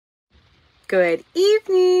Good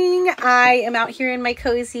evening. I am out here in my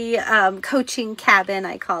cozy coaching cabin,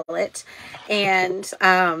 I call it. And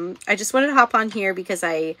I just wanted to hop on here because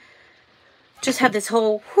I just had this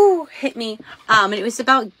whole hit me. And it was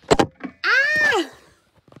about,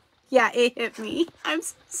 yeah, it hit me. I'm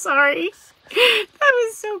so sorry. That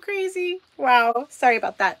was so crazy. Wow. Sorry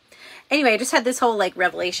about that. Anyway, I just had this whole like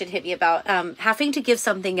revelation hit me about having to give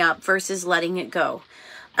something up versus letting it go.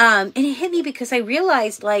 And it hit me because I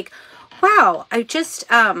realized like, wow, I just,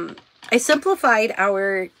 I simplified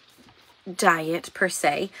our diet per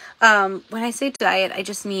se. When I say diet, I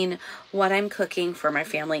just mean what I'm cooking for my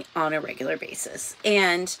family on a regular basis.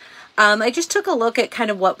 And I just took a look at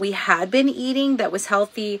kind of what we had been eating that was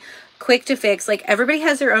healthy, quick to fix. Like everybody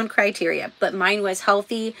has their own criteria, but mine was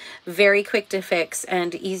healthy, very quick to fix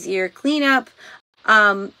and easier cleanup.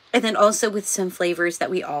 And then also with some flavors that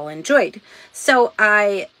we all enjoyed. So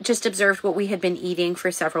I just observed what we had been eating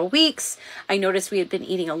for several weeks. I noticed we had been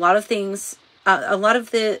eating a lot of things, a lot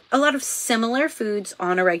of similar foods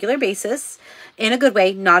on a regular basis, in a good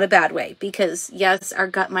way, not a bad way, because yes, our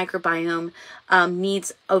gut microbiome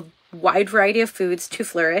needs a wide variety of foods to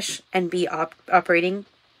flourish and be operating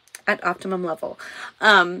at optimum level.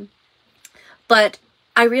 But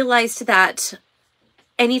I realized that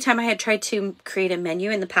anytime I had tried to create a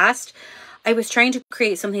menu in the past, I was trying to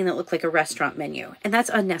create something that looked like a restaurant menu, and that's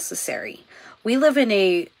unnecessary. We live in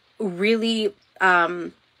a really,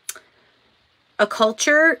 a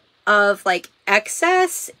culture of like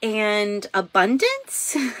excess and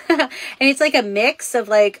abundance. And it's like a mix of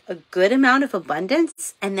like a good amount of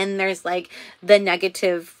abundance. And then there's like the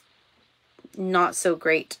negative, not so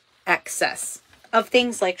great excess of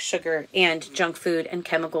things like sugar and junk food and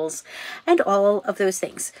chemicals and all of those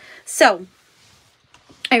things. So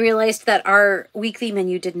I realized that our weekly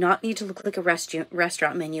menu did not need to look like a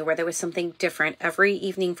restaurant menu where there was something different every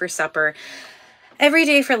evening for supper, every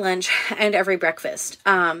day for lunch, and every breakfast.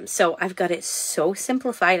 So I've got it so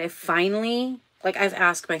simplified. I finally, like I've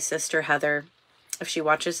asked my sister Heather, if she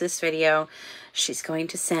watches this video, she's going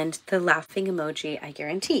to send the laughing emoji, I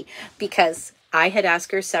guarantee, because I had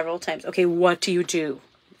asked her several times, okay, what do you do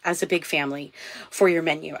as a big family for your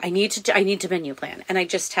menu? I need to menu plan. And I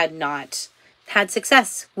just had not had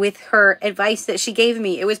success with her advice that she gave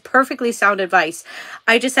me. It was perfectly sound advice.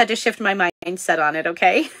 I just had to shift my mindset on it.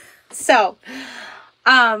 Okay. So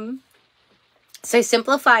I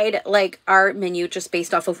simplified like our menu just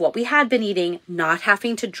based off of what we had been eating, not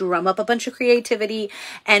having to drum up a bunch of creativity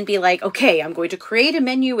and be like, okay, I'm going to create a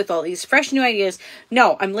menu with all these fresh new ideas.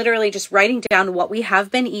 No, I'm literally just writing down what we have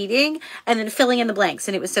been eating and then filling in the blanks.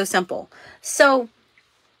 And it was so simple. So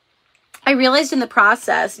I realized in the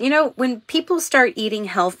process, you know, when people start eating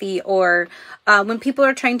healthy or when people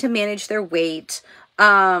are trying to manage their weight,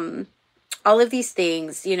 all of these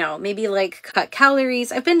things, you know, maybe like cut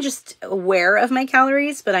calories. I've been just aware of my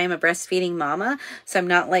calories, but I am a breastfeeding mama, so I'm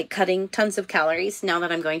not like cutting tons of calories now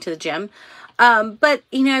that I'm going to the gym. But,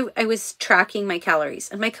 you know, I was tracking my calories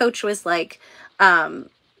and my coach was like, you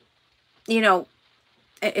know,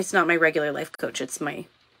 it's not my regular life coach. It's my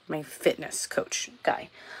fitness coach guy.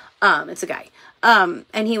 It's a guy.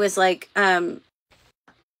 And he was like, that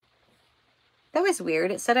was weird.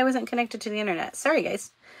 It said I wasn't connected to the internet. Sorry, guys.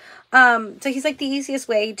 So he's like, the easiest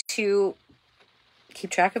way to keep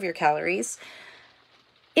track of your calories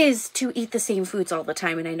is to eat the same foods all the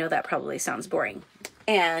time. And I know that probably sounds boring.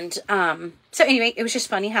 And, so anyway, it was just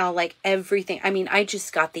funny how like everything, I mean, I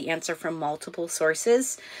just got the answer from multiple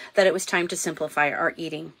sources that it was time to simplify our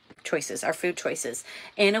eating choices, our food choices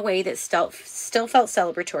in a way that still felt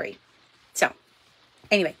celebratory. So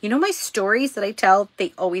anyway, you know, my stories that I tell,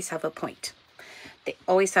 they always have a point. They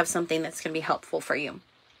always have something that's going to be helpful for you.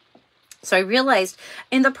 So I realized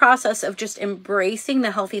in the process of just embracing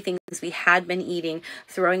the healthy things we had been eating,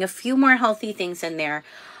 throwing a few more healthy things in there,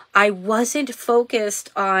 I wasn't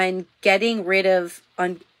focused on getting rid of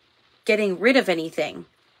anything.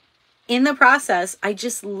 In the process, I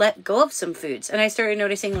just let go of some foods and I started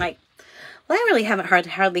noticing like, well, I really haven't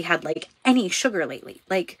hardly had like any sugar lately.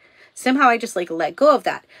 Like somehow I just like let go of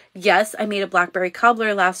that. Yes, I made a blackberry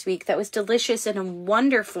cobbler last week that was delicious and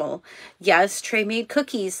wonderful. Yes, Trey made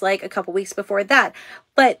cookies like a couple weeks before that.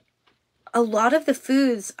 But a lot of the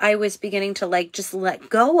foods I was beginning to like just let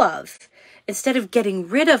go of instead of getting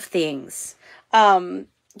rid of things.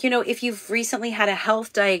 You know, if you've recently had a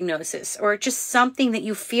health diagnosis or just something that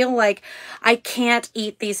you feel like, I can't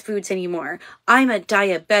eat these foods anymore. I'm a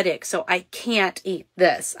diabetic, so I can't eat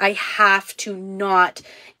this. I have to not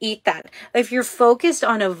eat that. If you're focused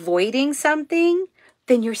on avoiding something,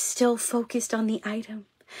 then you're still focused on the item.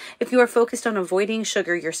 If you are focused on avoiding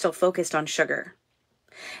sugar, you're still focused on sugar.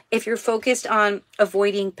 If you're focused on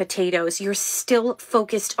avoiding potatoes, you're still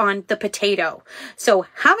focused on the potato. So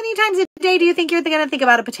how many times a day do you think you're going to think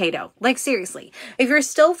about a potato? Like, seriously, if you're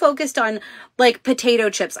still focused on like potato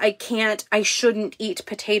chips, I shouldn't eat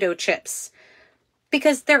potato chips,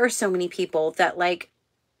 because there are so many people that like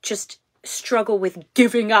just struggle with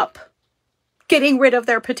giving up, getting rid of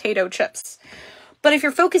their potato chips. But if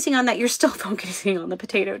you're focusing on that, you're still focusing on the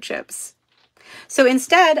potato chips. So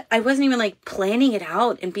instead, I wasn't even like planning it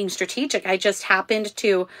out and being strategic. I just happened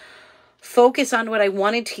to focus on what I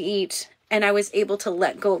wanted to eat, and I was able to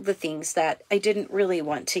let go of the things that I didn't really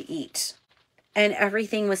want to eat. And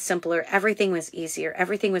everything was simpler. Everything was easier.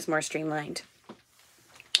 Everything was more streamlined.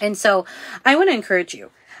 And so I want to encourage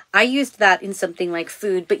you. I used that in something like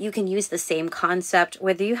food, but you can use the same concept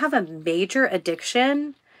whether you have a major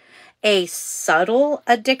addiction, a subtle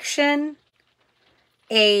addiction,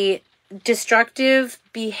 a destructive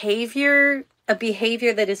behavior, a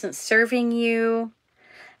behavior that isn't serving you,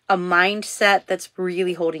 a mindset that's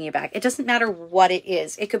really holding you back. It doesn't matter what it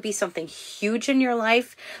is. It could be something huge in your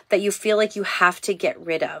life that you feel like you have to get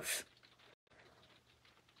rid of.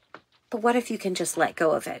 But what if you can just let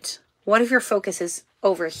go of it? What if your focus is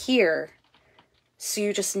over here, so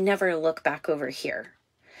you just never look back over here?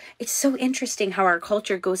 It's so interesting how our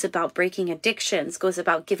culture goes about breaking addictions, goes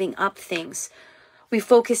about giving up things. We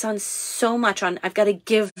focus on so much on, I've got to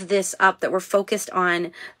give this up, that we're focused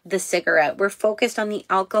on the cigarette. We're focused on the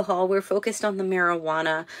alcohol. We're focused on the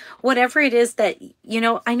marijuana. Whatever it is that, you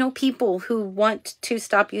know, I know people who want to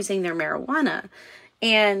stop using their marijuana,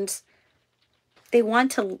 and they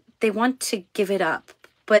want to give it up,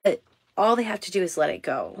 but all they have to do is let it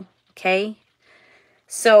go. Okay.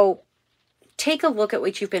 So take a look at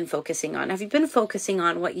what you've been focusing on. Have you been focusing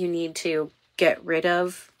on what you need to get rid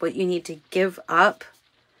of, what you need to give up?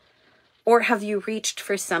 Or have you reached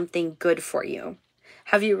for something good for you?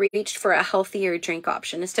 Have you reached for a healthier drink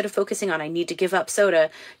option? Instead of focusing on, I need to give up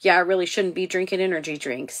soda. Yeah, I really shouldn't be drinking energy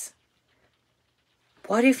drinks.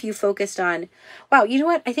 What if you focused on, wow, you know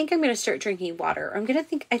what? I think I'm going to start drinking water. I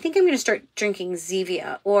think I'm going to start drinking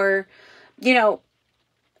Zevia. Or, you know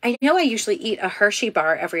I usually eat a Hershey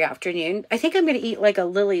bar every afternoon. I think I'm going to eat like a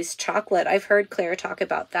Lily's chocolate. I've heard Claire talk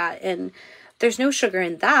about that, and there's no sugar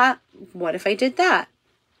in that. What if I did that?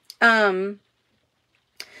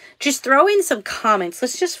 Just throw in some comments.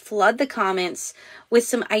 Let's just flood the comments with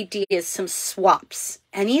some ideas, some swaps.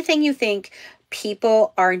 Anything you think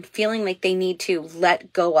people are feeling like they need to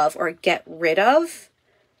let go of or get rid of,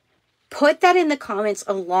 put that in the comments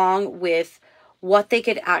along with what they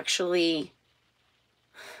could actually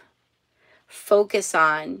focus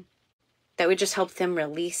on that would just help them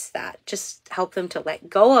release that, just help them to let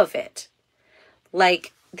go of it.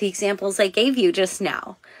 Like the examples I gave you just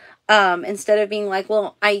now. Instead of being like,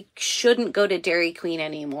 well, I shouldn't go to Dairy Queen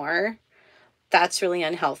anymore, that's really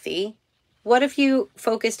unhealthy. What if you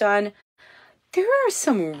focused on, there are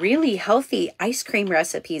some really healthy ice cream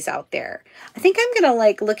recipes out there. I think I'm going to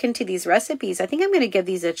like look into these recipes. I think I'm going to give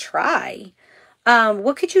these a try.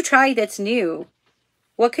 What could you try that's new?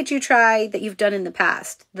 What could you try that you've done in the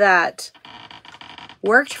past that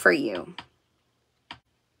worked for you?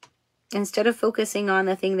 Instead of focusing on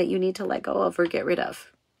the thing that you need to let go of or get rid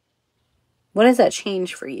of. What does that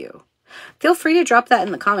change for you? Feel free to drop that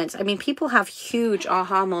in the comments. I mean, people have huge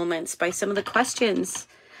aha moments by some of the questions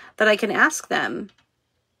that I can ask them.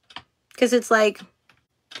 Because it's like,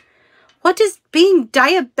 what does being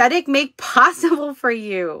diabetic make possible for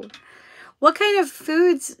you? What kind of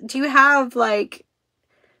foods do you have like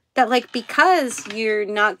that, like, because you're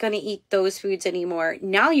not going to eat those foods anymore,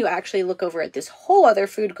 now you actually look over at this whole other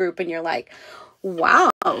food group and you're like, wow,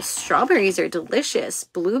 strawberries are delicious.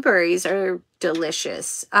 Blueberries are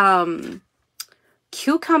delicious.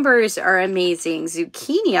 Cucumbers are amazing.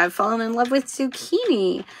 Zucchini, I've fallen in love with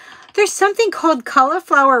zucchini. There's something called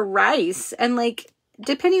cauliflower rice. And like,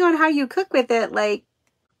 depending on how you cook with it, like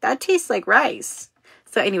that tastes like rice.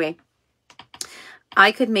 So anyway,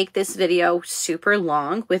 I could make this video super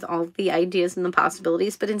long with all the ideas and the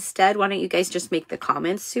possibilities, but instead, why don't you guys just make the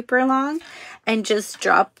comments super long and just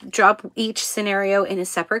drop each scenario in a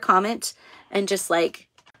separate comment, and just like,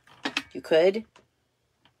 you could,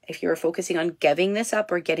 if you were focusing on giving this up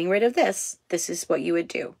or getting rid of this, this is what you would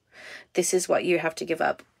do. This is what you have to give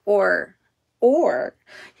up. Or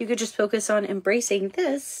you could just focus on embracing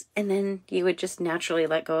this, and then you would just naturally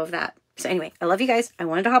let go of that. So anyway, I love you guys. I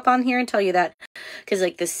wanted to hop on here and tell you that, because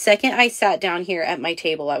like the second I sat down here at my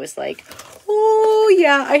table, I was like, Oh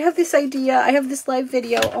yeah, I have this idea. I have this live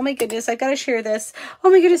video. Oh my goodness, I gotta share this. Oh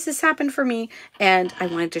my goodness, this happened for me. And I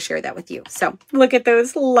wanted to share that with you. So look at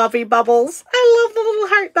those lovely bubbles. I love the little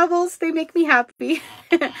heart bubbles. They make me happy.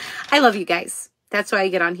 I love you guys. That's why I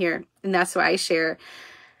get on here. And that's why I share.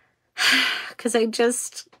 Because I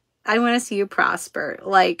want to see you prosper.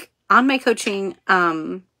 Like on my coaching,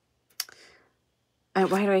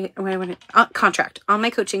 contract, on my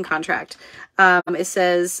coaching contract, it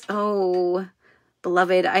says, oh,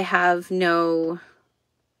 beloved, I have no,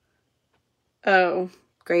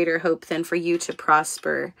 greater hope than for you to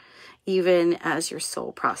prosper, even as your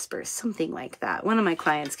soul prospers. Something like that. One of my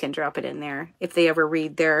clients can drop it in there if they ever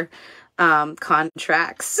read their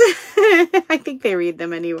contracts. I think they read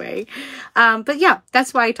them anyway. But yeah,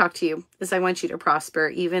 that's why I talk to you, is I want you to prosper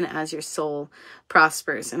even as your soul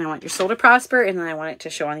prospers. And I want your soul to prosper, and then I want it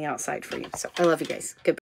to show on the outside for you. So I love you guys. Goodbye.